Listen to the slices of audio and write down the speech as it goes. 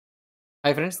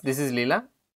Hi friends, this is Leela.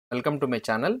 Welcome to my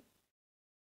channel.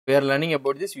 We are learning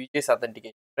about this Vuejs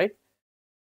authentication, right?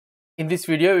 In this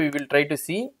video, we will try to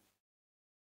see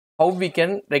how we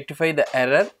can rectify the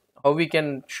error, how we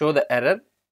can show the error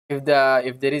if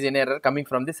there is any error coming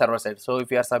from the server side. So if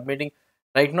you are submitting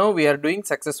right now, we are doing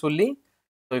successfully.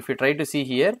 So if you try to see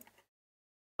here,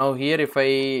 now here if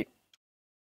I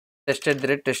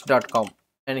test.com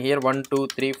and here 1, 2,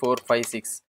 3, 4, 5,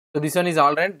 6. So this one is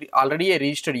already a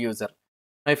registered user.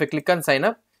 Now if I click on sign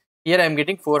up, here I am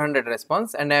getting 400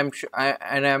 response and I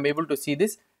am able to see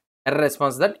this error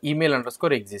response that email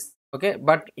underscore exists. Okay,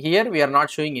 but here we are not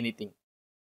showing anything.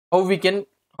 How we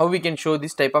can show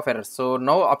this type of errors? So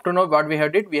now up to now what we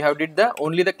have did the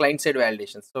only the client side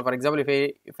validations. So for example,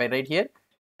 if I write here,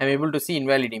 I am able to see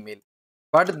invalid email.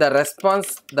 But the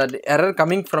response, the error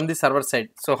coming from the server side.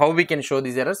 So how we can show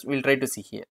these errors? We'll try to see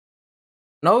here.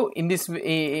 Now in this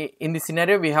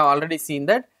scenario, we have already seen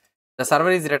that the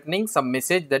server is returning some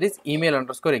message that is email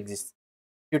underscore exists.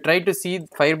 You try to see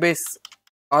Firebase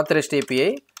auth REST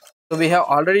API. So we have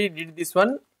already did this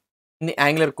one in the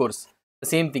Angular course. The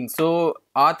same thing. So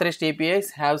auth REST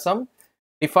APIs have some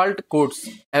default codes,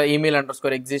 email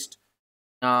underscore exist,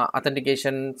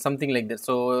 authentication, something like that.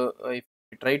 So if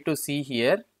you try to see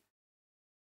here,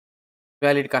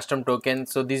 valid custom token.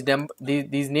 So these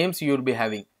names you will be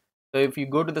having. So if you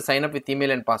go to the sign up with email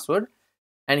and password,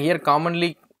 and here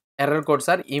commonly error codes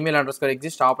are email underscore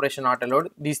exist, operation not allowed.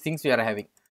 These things we are having.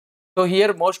 So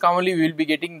here most commonly we will be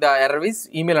getting the error is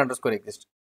email underscore exist.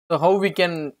 So how we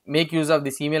can make use of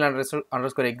this email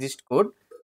underscore exist code,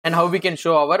 and how we can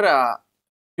show our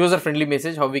user friendly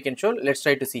message, how we can show, let's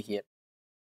try to see here.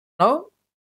 Now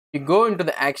you go into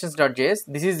the actions.js.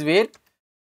 This is where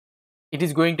it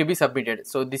is going to be submitted.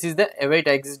 So this is the await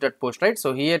exist.post, right?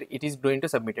 So here it is going to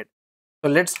submit it. So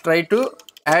let's try to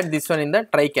add this one in the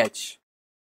try catch.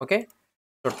 Okay,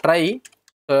 so try.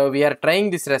 So we are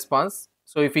trying this response.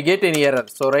 So if we get any error,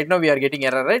 so right now we are getting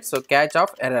error, right? So catch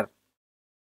of error.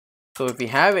 So if we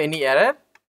have any error,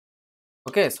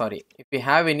 okay, sorry, if we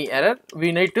have any error,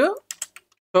 we need to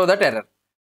show that error.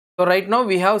 So right now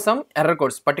we have some error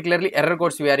codes, particularly error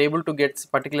codes. We are able to get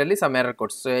particularly some error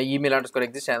codes, so email underscore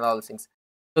exist and all things.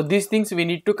 So these things we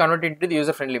need to convert into the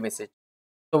user friendly message.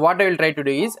 So what I will try to do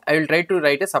is I will try to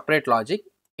write a separate logic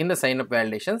in the sign up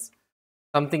validations,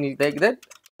 something like that.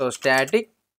 So static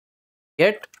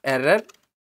get error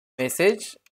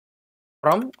message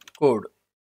from code.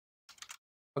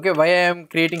 Okay, why I am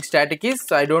creating static is,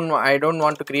 so I don't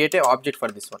want to create an object for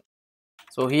this one.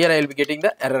 So here I will be getting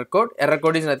the error code. Error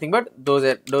code is nothing but those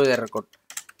error code.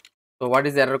 So what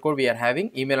is the error code we are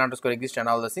having? Email underscore exist and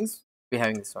all those things we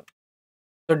having this one.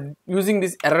 So using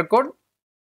this error code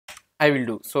I will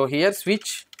do. So here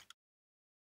switch,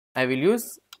 I will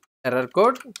use error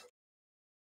code.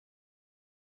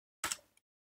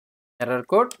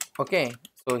 Okay,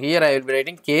 so here I will be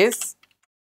writing case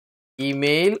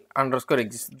email underscore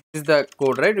exist. This is the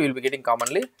code, right? We will be getting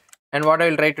commonly. And what I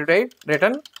will try to write,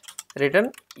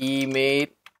 return email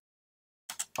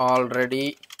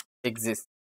already exists.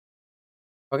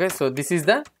 Okay, so this is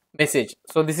the message.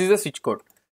 So this is the switch code.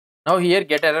 Now here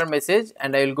get error message,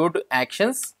 and I will go to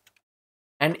actions,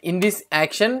 and in this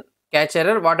action catch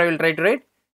error, what I will try to write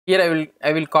here,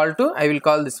 I will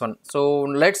call this one. So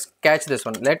let's catch this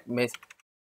one.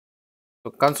 So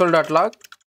console.log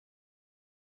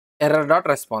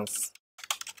error.response.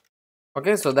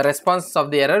 Okay, so the response of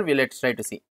the error let's try to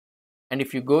see. And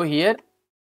if you go here,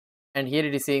 and here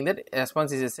it is saying that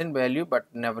response is sent value but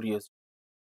never used.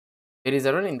 Where is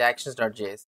that one? In the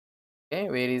actions.js. Okay,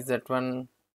 where is that one?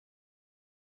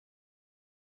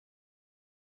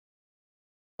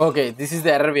 Okay, this is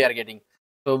the error we are getting.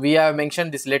 So we have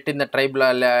mentioned this let in the try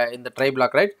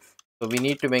block, right? So we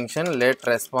need to mention let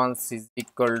response is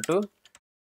equal to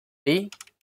t,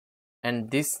 and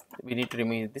this we need to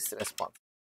remove this response.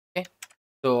 Okay,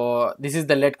 so this is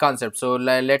the let concept. So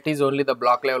let is only the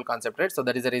block level concept, right? So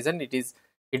that is the reason it is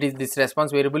this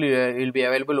response variable will be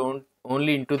available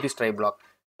only into this try block.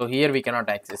 So here we cannot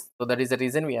access. So that is the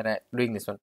reason we are doing this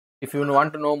one. If you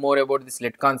want to know more about this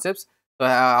let concepts, so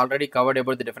I already covered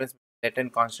about the difference between let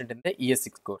and constant in the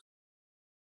ES6 course.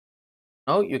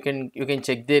 Now you can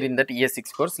check there in that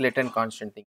ES6 course let and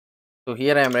constant thing. So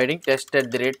here I am writing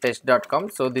test@test.com.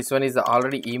 So this one is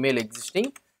already email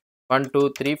existing. 1,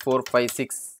 2, 3, 4, 5,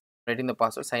 6. Writing the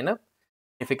password, sign up.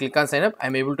 If you click on sign up, I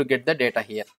am able to get the data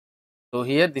here. So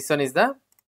here this one is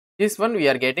this one we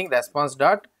are getting response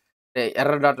dot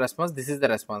error dot response. This is the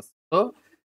response. So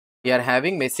we are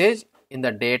having message in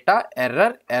the data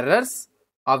errors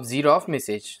of 0 of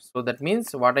message. So that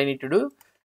means what I need to do,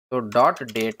 so dot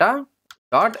data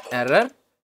dot error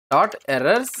dot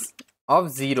errors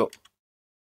of 0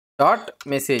 dot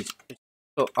message.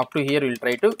 So up to here we'll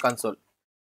try to console.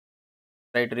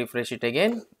 Try to refresh it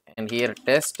again, and here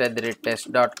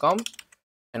test@test.com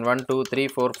and 1 2 3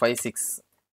 4 5 6.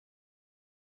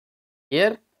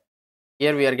 Here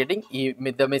we are getting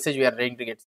the message we are trying to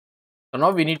get. So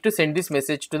now we need to send this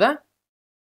message to the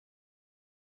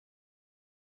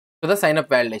sign up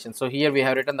validation. So here we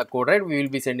have written the code, right? We will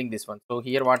be sending this one. So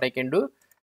here what I can do,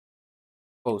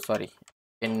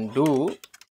 can do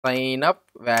sign up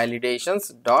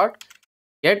validations dot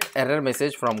get error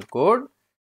message from code,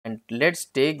 and let's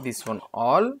take this one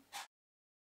all,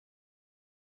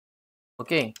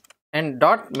 okay, and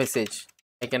dot message.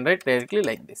 I can write directly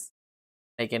like this.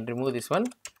 I can remove this one.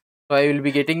 So I will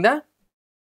be getting the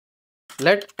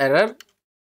let error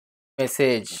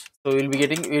message. So we'll be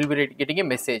getting a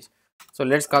message. So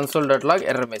let's console.log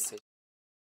error message.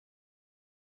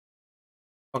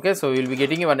 Okay, so we'll be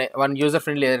getting one user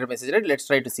friendly error message, right? Let's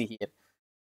try to see here.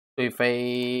 So if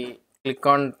I click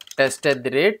on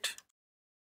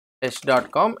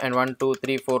test@test.com and 1 2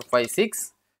 3 4 5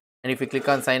 6, and if you click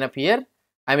on sign up here,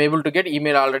 I'm able to get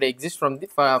email already exists from the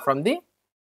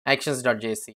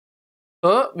actions.js.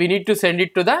 So we need to send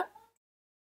it to the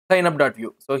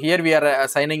signup.vue. So here we are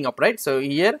signing up, right? So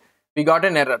here we got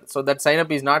an error. So that sign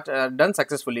up is not done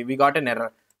successfully. We got an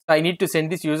error. So I need to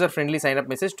send this user friendly sign up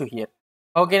message to here.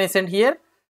 How can I send here?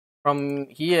 From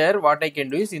here, what I can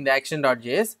do is in the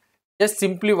action.js, just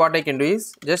simply what I can do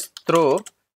is just throw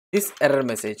this error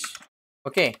message.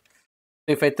 Okay.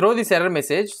 So if I throw this error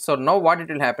message, so now what it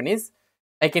will happen is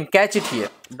I can catch it here.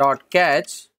 Dot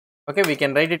catch. Okay, we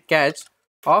can write it catch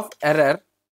of error,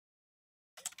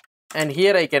 and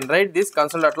here I can write this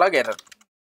console.log error.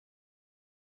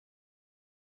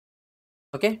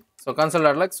 Okay, so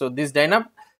console.log. So this sign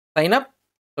up.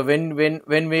 So when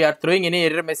we are throwing any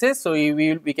error message, so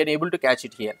we can able to catch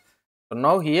it here. So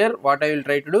now here what I will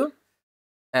try to do,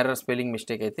 error spelling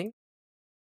mistake, I think.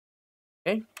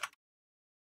 Okay.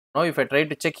 Now if I try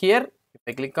to check here, if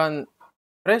I click on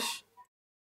refresh,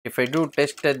 if I do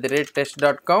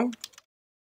test@test.com,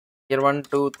 here 1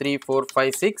 2 3 4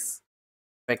 5 6.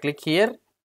 If I click here,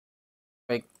 if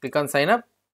I click on sign up,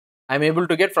 I'm able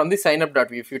to get from the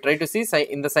signup.vue. If you try to see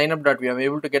in the signup.vue, I'm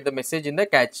able to get the message in the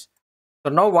catch.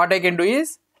 So now what I can do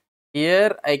is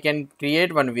here I can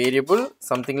create one variable,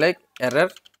 something like error.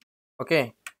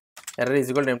 Okay, error is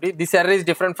equal to empty. This error is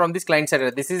different from this client side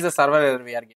error. This is the server error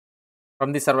we are getting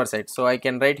from the server side. So I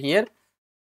can write here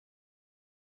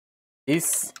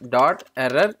this dot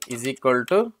error is equal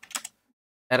to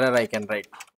error, I can write.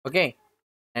 Okay,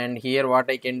 and here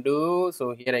what I can do,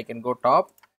 so here I can go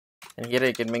top, and here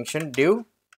I can mention div, I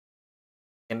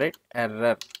can write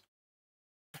error.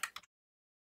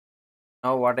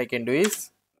 Now what I can do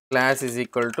is class is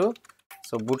equal to,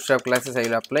 so bootstrap classes I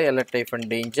will apply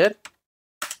alert-danger,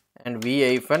 and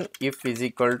v-if is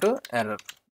equal to error.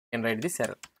 I can write this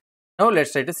error. Now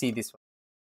let's try to see this one.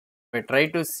 If I try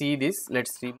to see this,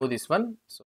 let's remove this one.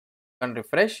 So I can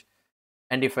refresh,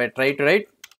 and if I try to write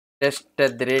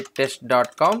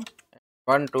test@test.com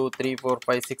 1 2 3 4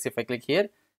 5 6, if I click here,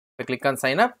 if I click on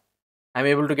sign up, I'm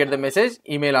able to get the message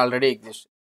email already exists.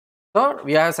 So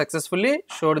we have successfully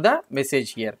showed the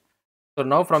message here. So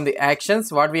now from the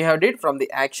actions, what we have did from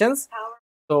the actions,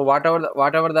 so whatever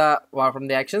the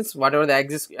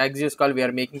axios call we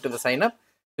are making to the sign up,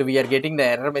 so we are getting the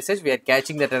error message, we are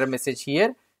catching that error message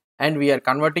here, and we are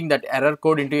converting that error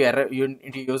code into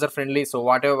user friendly. So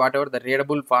whatever the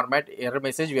readable format error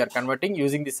message we are converting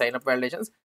using the sign up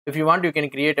validations. If you want, you can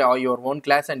create your own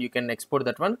class and you can export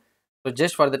that one. So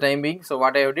just for the time being, so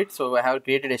what I have did, so I have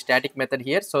created a static method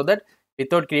here, so that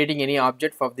without creating any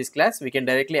object for this class, we can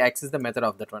directly access the method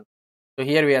of that one. So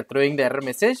here we are throwing the error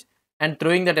message, and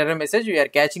throwing that error message, we are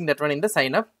catching that one in the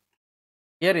sign up.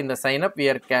 Here in the sign up, we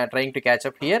are trying to catch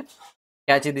up here,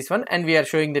 catch this one, and we are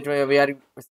showing that we are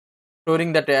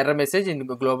storing that error message in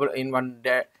global in one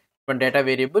data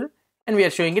variable, and we are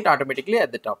showing it automatically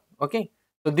at the top. Okay,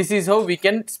 so this is how we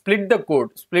can split the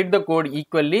code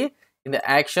equally in the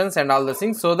actions and all the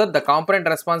things, so that the component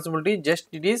responsibility just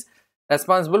it is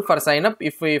responsible for sign up.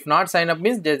 If not sign up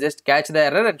means they just catch the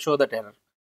error and show that error,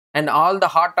 and all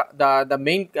the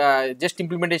main just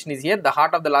implementation is here. The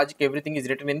heart of the logic, everything is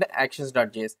written in the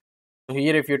actions.js. So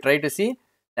here if you try to see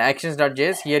the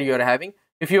actions.js, here you are having,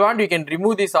 if you want, you can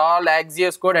remove this all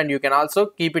axios code and you can also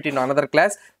keep it in another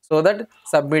class, so that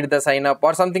submit the sign up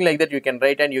or something like that you can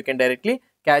write, and you can directly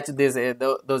catch this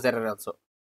those error also.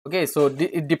 Okay, so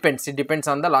it depends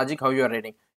on the logic how you are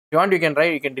writing. If you want, you can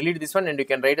delete this one and you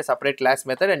can write a separate class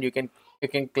method, and you can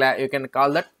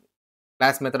call that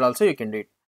class method also, you can do it.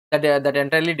 That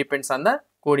entirely depends on the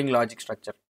coding logic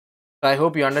structure. So I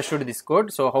hope you understood this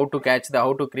code. So how to catch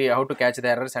the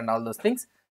errors and all those things.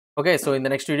 Okay, so in the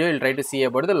next video, we'll try to see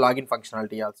about the login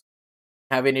functionality also.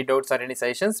 Have any doubts or any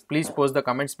suggestions, please post the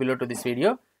comments below to this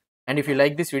video. And if you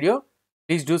like this video,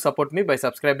 please do support me by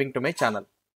subscribing to my channel.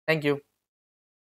 Thank you.